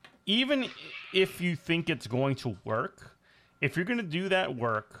 even if you think it's going to work, if you're going to do that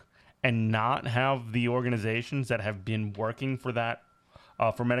work and not have the organizations that have been working for that,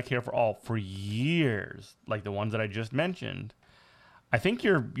 for Medicare for All for years, like the ones that I just mentioned, I think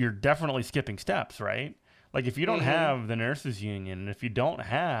you're definitely skipping steps, right? Like, if you don't have the nurses union, and if you don't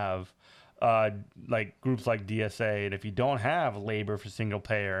have like groups like DSA, and if you don't have Labor for Single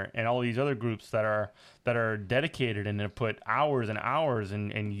Payer, and all these other groups that are dedicated and have put hours and hours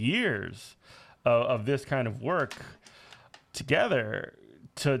and years of this kind of work together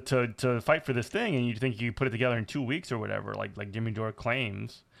to fight for this thing, and you think you put it together in 2 weeks or whatever, like Jimmy Dore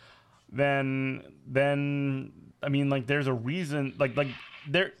claims, then I mean, like, there's a reason,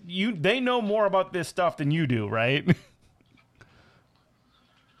 they know more about this stuff than you do, right?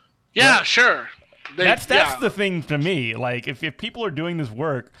 Yeah, right? Sure. That's the thing to me. Like, if people are doing this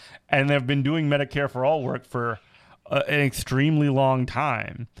work and they've been doing Medicare for All work for an extremely long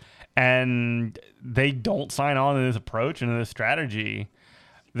time, and they don't sign on to this approach and this strategy,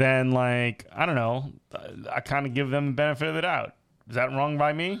 then, like, I don't know, I kind of give them the benefit of the doubt. Is that wrong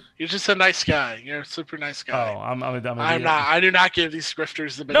by me? You're just a nice guy. You're a super nice guy. Oh, I'm not. I do not give these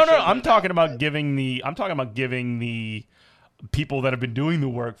grifters the benefit. No. I'm talking about giving the people that have been doing the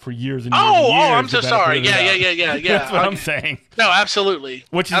work for years and years. Oh, I'm so sorry. Yeah. That's what I'm saying. No, absolutely.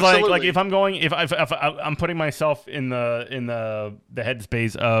 Which is like if I'm going, if I'm putting myself in the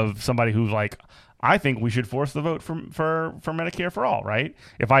headspace of somebody who's like, I think we should force the vote for Medicare for all, right?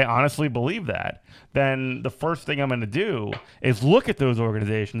 If I honestly believe that, then the first thing I'm going to do is look at those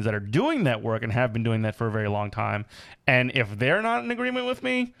organizations that are doing that work and have been doing that for a very long time. And if they're not in agreement with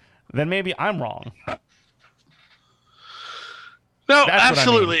me, then maybe I'm wrong. No, That's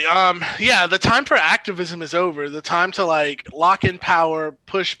absolutely. Yeah, the time for activism is over. The time to like lock in power,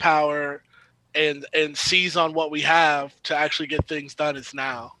 push power, and seize on what we have to actually get things done is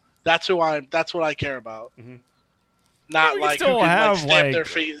now. That's what I care about. Mm-hmm. Not we like can who can have, stamp their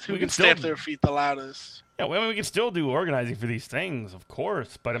feet. Who we can can stamp still- their feet the loudest. Yeah, well, we can still do organizing for these things, of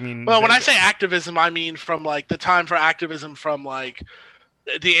course. But I mean, Well, when I say activism, I mean from like the time for activism from like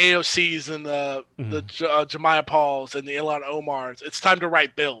the AOCs and the Jemiah Pauls and the Ilhan Omars. It's time to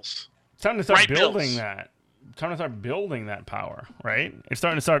write bills. it's time to start write building bills. that. It's time to start building that power, right? It's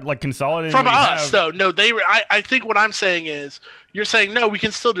starting to start like consolidating. From what we us, have. though. No, I think what I'm saying is you're saying no, we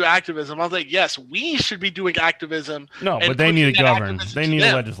can still do activism. I was like, yes, we should be doing activism. No, and but they need to pushing that govern. activism They to need to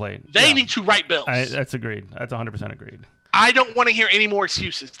them. legislate. They Yeah. need to write bills. That's agreed. That's 100% agreed. I don't want to hear any more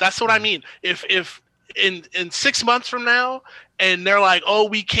excuses. That's what I mean. If in 6 months from now, and they're like, oh,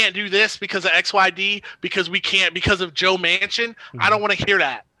 we can't do this because of XYD, because we can't because of Joe Manchin, I don't want to hear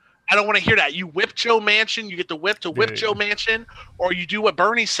that. I don't want to hear that. You whip Joe Manchin, you get the whip to whip Dude. Joe Manchin, or you do what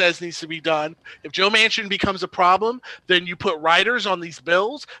Bernie says needs to be done. If Joe Manchin becomes a problem, then you put writers on these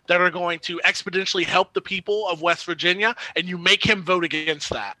bills that are going to exponentially help the people of West Virginia, and you make him vote against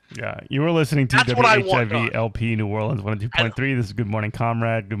that. Yeah, you were listening to That's what I want done. WHIV LP New Orleans 102.3. This is Good Morning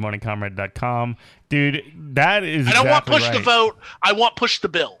Comrade, goodmorningcomrade.com. Dude, that is I don't want exactly push the right. vote. I want push the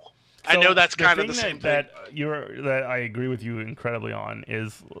bill. I So know that's the kind of thing the same thing. that I agree with you incredibly on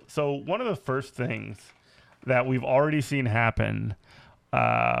is, so one of the first things that we've already seen happen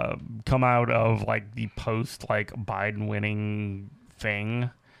come out of like the post like Biden winning thing,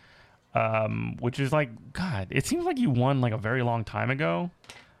 which is like, God, it seems like you won like a very long time ago,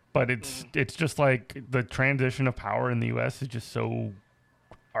 but it's just like the transition of power in the U.S. is just so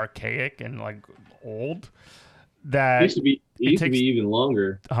archaic and like old that It used to be takes- even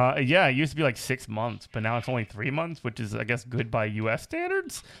longer. yeah, it used to be like 6 months, but now it's only 3 months, which is, I guess, good by U.S.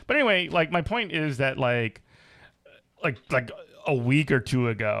 standards. But anyway, like my point is that like a week or two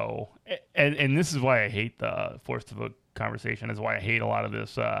ago, and this is why I hate the forced to vote conversation. Is why I hate a lot of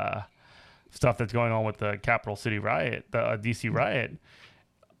this stuff that's going on with the Capital City riot, the D.C. riot.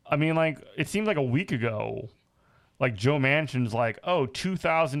 I mean, like it seems like a week ago. Like Joe Manchin's like, oh,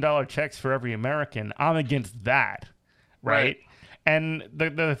 $2,000 checks for every American. I'm against that, right? And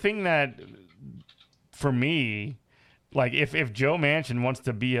the thing that, for me, like if Joe Manchin wants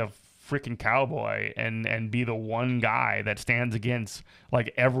to be a freaking cowboy and be the one guy that stands against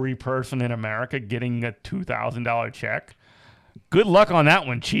like every person in America getting a $2,000 check, good luck on that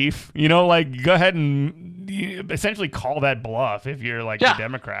one, Chief. You know, like go ahead and essentially call that bluff if you're like the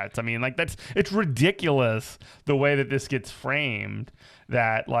Democrats. I mean, like it's ridiculous the way that this gets framed,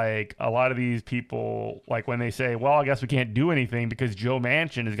 that like a lot of these people, like when they say, well, I guess we can't do anything because Joe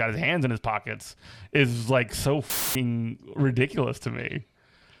Manchin has got his hands in his pockets, is like so fucking ridiculous to me.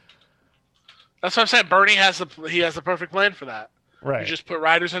 That's what I'm saying. Bernie has the perfect plan for that. Right. You just put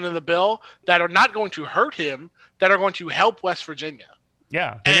riders into the bill that are not going to hurt him, that are going to help West Virginia.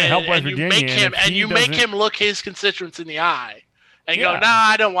 Yeah, they're gonna help West you Virginia. make him, if and he you make doesn't- him look his constituents in the eye, and Yeah. go, "Nah,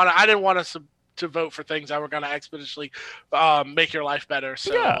 I didn't want us to vote for things that were going to exponentially make your life better."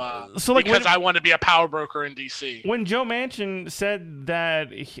 So, Yeah. So, like, because when- I want to be a power broker in DC. When Joe Manchin said that,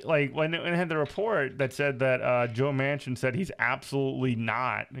 when it had the report that said that Joe Manchin said he's absolutely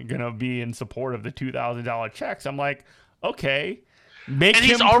not going to be in support of the $2,000 checks, I'm like, okay, make And him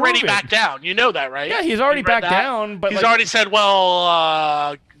he's already prove it. backed down. You know that, right? Yeah, he's already You read backed that? down, but he's like- already said,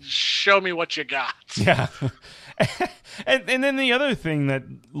 "Well, show me what you got." Yeah. and then the other thing that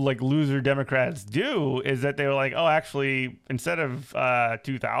like loser Democrats do is that they were like, oh, actually, instead of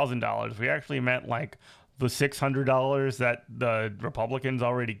 $2,000, we actually meant like the $600 that the Republicans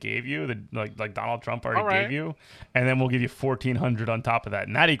already gave you, like Donald Trump already All right. gave you, and then we'll give you $1,400 on top of that,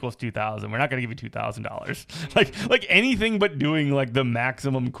 and that equals $2,000. We're not gonna give you $2,000. like anything but doing like the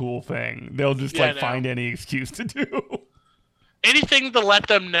maximum cool thing. They'll just Yeah, I like know. find any excuse to do. Anything to let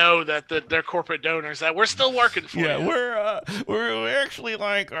them know that they're corporate donors, that we're still working for Yeah, you. we're actually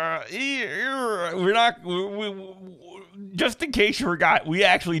like we're not we, just in case you forgot, we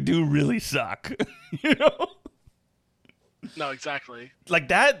actually do really suck. You know, No, exactly. like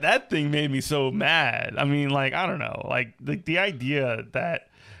that thing made me so mad. I mean, like I don't know, like the idea that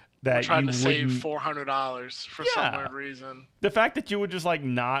We're trying you to save wouldn't- $400 for some Yeah. weird reason. the fact that you would just like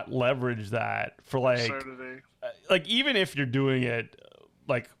not leverage that for like Absurdity. like even if you're doing it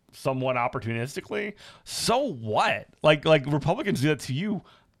like somewhat opportunistically, so what? Like Republicans do that to you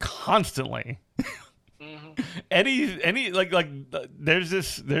constantly. Any like there's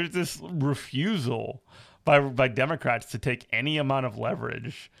this refusal by Democrats to take any amount of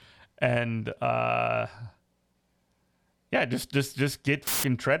leverage, and just get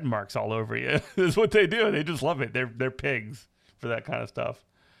fucking tread marks all over you. Is what they do. They just love it. They're pigs for that kind of stuff.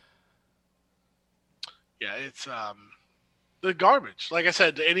 Yeah, it's the garbage. Like I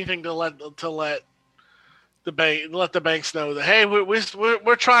said, anything to let the banks know that, hey,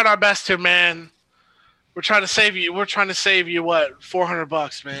 we're trying our best here, man. We're trying to save you. We're trying to save you what,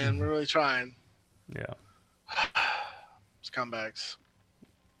 $400, man. We're really trying. Yeah. Scumbags.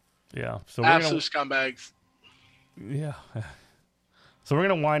 Yeah. So absolute scumbags. Yeah. So we're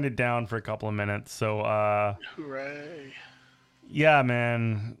gonna wind it down for a couple of minutes. So hooray. Yeah,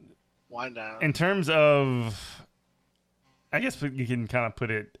 man. Wind down. In terms of, I guess you can kind of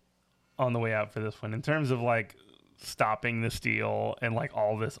put it on the way out for this one. In terms of like stopping the steal and like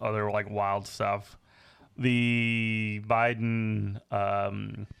all this other like wild stuff, the Biden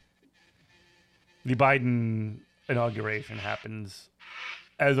inauguration happens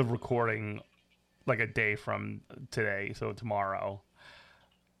as of recording like a day from today, so tomorrow.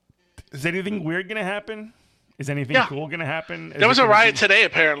 Is anything weird gonna happen? Is anything cool gonna happen? There was a riot today,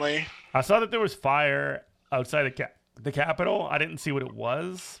 apparently. I saw that there was fire outside the Capitol. I didn't see what it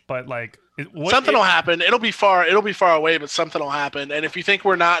was, but like something will happen. It'll be far away, but something will happen. And if you think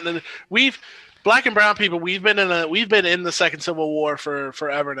we're not, black and brown people, we've been in the Second Civil War for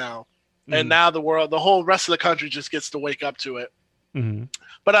forever now, and now the whole rest of the country just gets to wake up to it. Mm-hmm.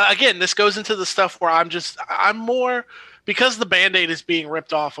 But again, this goes into the stuff where I'm more, because the Band-Aid is being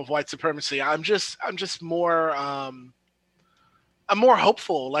ripped off of white supremacy. I'm just more I'm more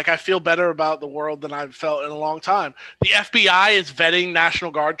hopeful. Like, I feel better about the world than I've felt in a long time. The FBI is vetting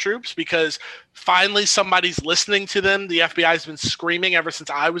National Guard troops because finally somebody's listening to them. The FBI has been screaming ever since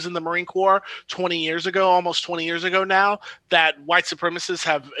I was in the Marine Corps almost 20 years ago now, that white supremacists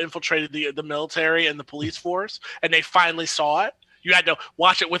have infiltrated the military and the police force, and they finally saw it. We had to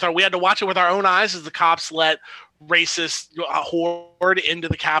watch it with our own eyes as the cops let racist horde into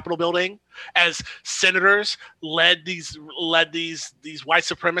the Capitol building, as senators led these white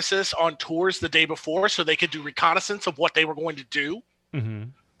supremacists on tours the day before so they could do reconnaissance of what they were going to do. Mm-hmm.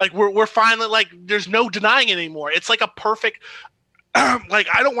 Like we're finally, like, there's no denying it anymore. It's like a perfect like,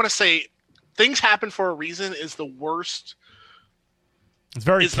 I don't want to say things happen for a reason is the worst. It's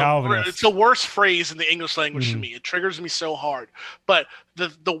very Calvinist. It's the worst phrase in the English language to me. It triggers me so hard. But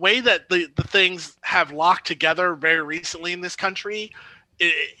the way that the things have locked together very recently in this country,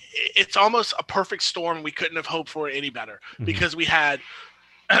 it's almost a perfect storm. We couldn't have hoped for it any better, because we had,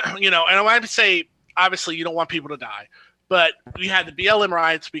 and I would say, obviously you don't want people to die, but we had the BLM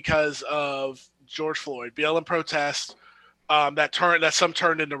riots because of George Floyd, BLM protests that some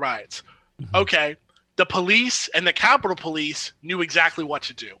turned into riots. Okay. The police and the Capitol Police knew exactly what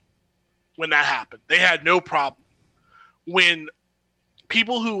to do when that happened. They had no problem. When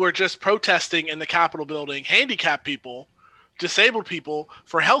people who were just protesting in the Capitol building, handicapped people, disabled people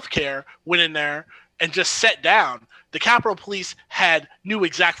for healthcare, went in there and just sat down, the Capitol Police knew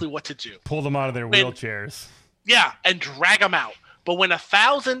exactly what to do. Pull them out of their wheelchairs. Yeah, and drag them out. But when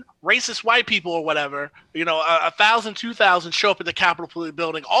 1,000 racist white people or whatever, 1,000, 2,000 show up at the Capitol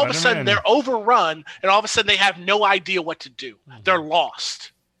building, all of a sudden they're overrun, and all of a sudden they have no idea what to do. They're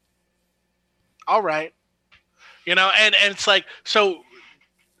lost. All right. And it's like, so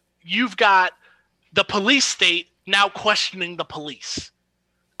you've got the police state now questioning the police,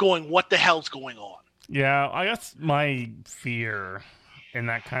 going, what the hell's going on? Yeah, I guess my fear in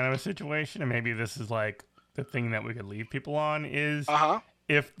that kind of a situation, and maybe this is like the thing that we could leave people on, is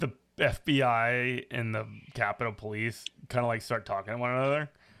if the FBI and the Capitol Police kind of like start talking to one another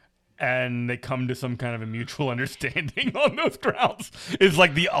and they come to some kind of a mutual understanding on those grounds, is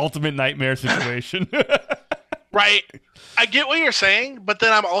like the ultimate nightmare situation. Right. I get what you're saying, but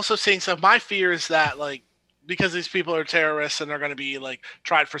then I'm also saying, so my fear is that, like, because these people are terrorists and they're going to be like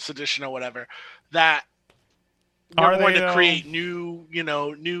tried for sedition or whatever, that we're going to create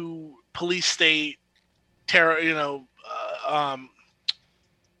new police state terror,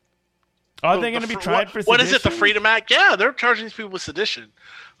 are they going to be tried for sedition? What is it, the Freedom Act? Yeah, they're charging these people with sedition.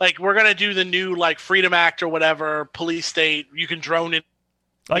 Like, we're going to do the new, like, Freedom Act or whatever, police state, you can drone in.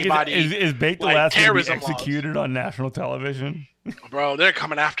 Like, is Baked Alaska going to be executed on national television? Bro, they're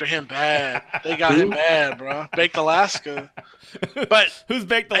coming after him bad. They got him bad, bro. Baked Alaska. But who's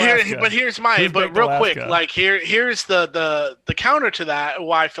Baked Alaska? Real quick, like, here's the counter to that,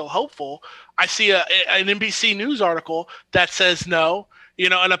 why I feel hopeful. I see an NBC News article that says no.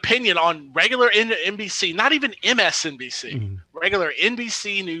 an opinion on regular NBC, not even MSNBC, regular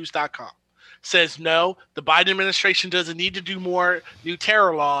NBCnews.com, says no, the Biden administration doesn't need to do more new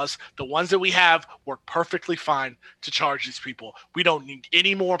terror laws. The ones that we have work perfectly fine to charge these people. We don't need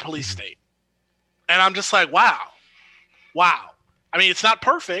any more police state. And I'm just like, wow. I mean, it's not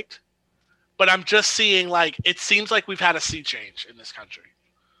perfect, but I'm just seeing, like, it seems like we've had a sea change in this country.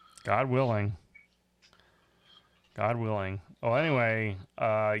 God willing. Oh, anyway,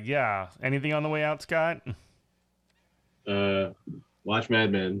 yeah. Anything on the way out, Scott? Watch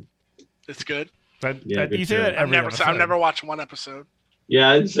Mad Men. It's good. You say that every episode. I've never watched one episode. Yeah,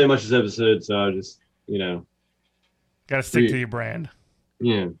 I didn't say much this episode, so I just, Gotta stick to your brand.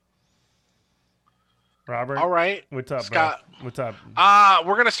 Yeah. Robert? All right. What's up, Scott? bro? What's up?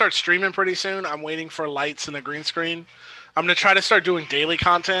 We're going to start streaming pretty soon. I'm waiting for lights and a green screen. I'm going to try to start doing daily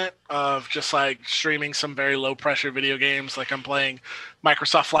content of just like streaming some very low pressure video games. Like I'm playing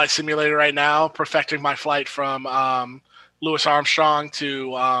Microsoft Flight Simulator right now, perfecting my flight from Louis Armstrong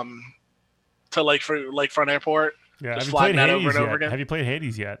to Lakefront Airport. Yeah, just flying that over and over again. Have you played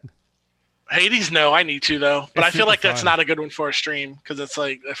Hades yet? Hades, no, I need to though. But I feel like that's fun. not a good one for a stream because it's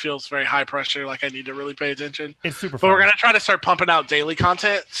like it feels very high pressure. Like I need to really pay attention. It's super But fun. we're gonna try to start pumping out daily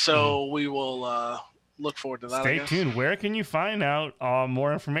content, so we will look forward to that. Stay tuned. Where can you find out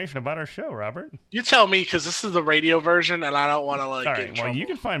more information about our show, Robert? You tell me because this is the radio version, and I don't want to All get right. in Well, trouble. you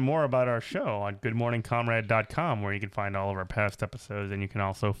can find more about our show on GoodMorningComrade.com, where you can find all of our past episodes, and you can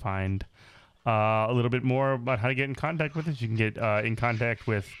also find a little bit more about how to get in contact with us. You can get in contact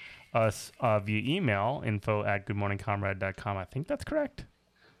with us via email, info@goodmorningcomrade.com. I think that's correct.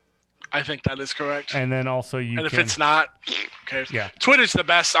 I think that is correct. And then also And if it's not, okay. Yeah. Twitter's the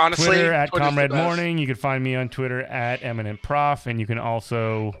best, honestly. Twitter at Twitter's the Comrade best. Morning. You can find me on Twitter at Eminent Prof, and you can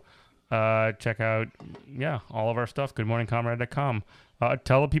also check out all of our stuff. GoodMorningComrade.com.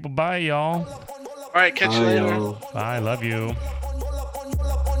 Tell the people bye, y'all. All right, catch you later. Y'all. Bye. Love you.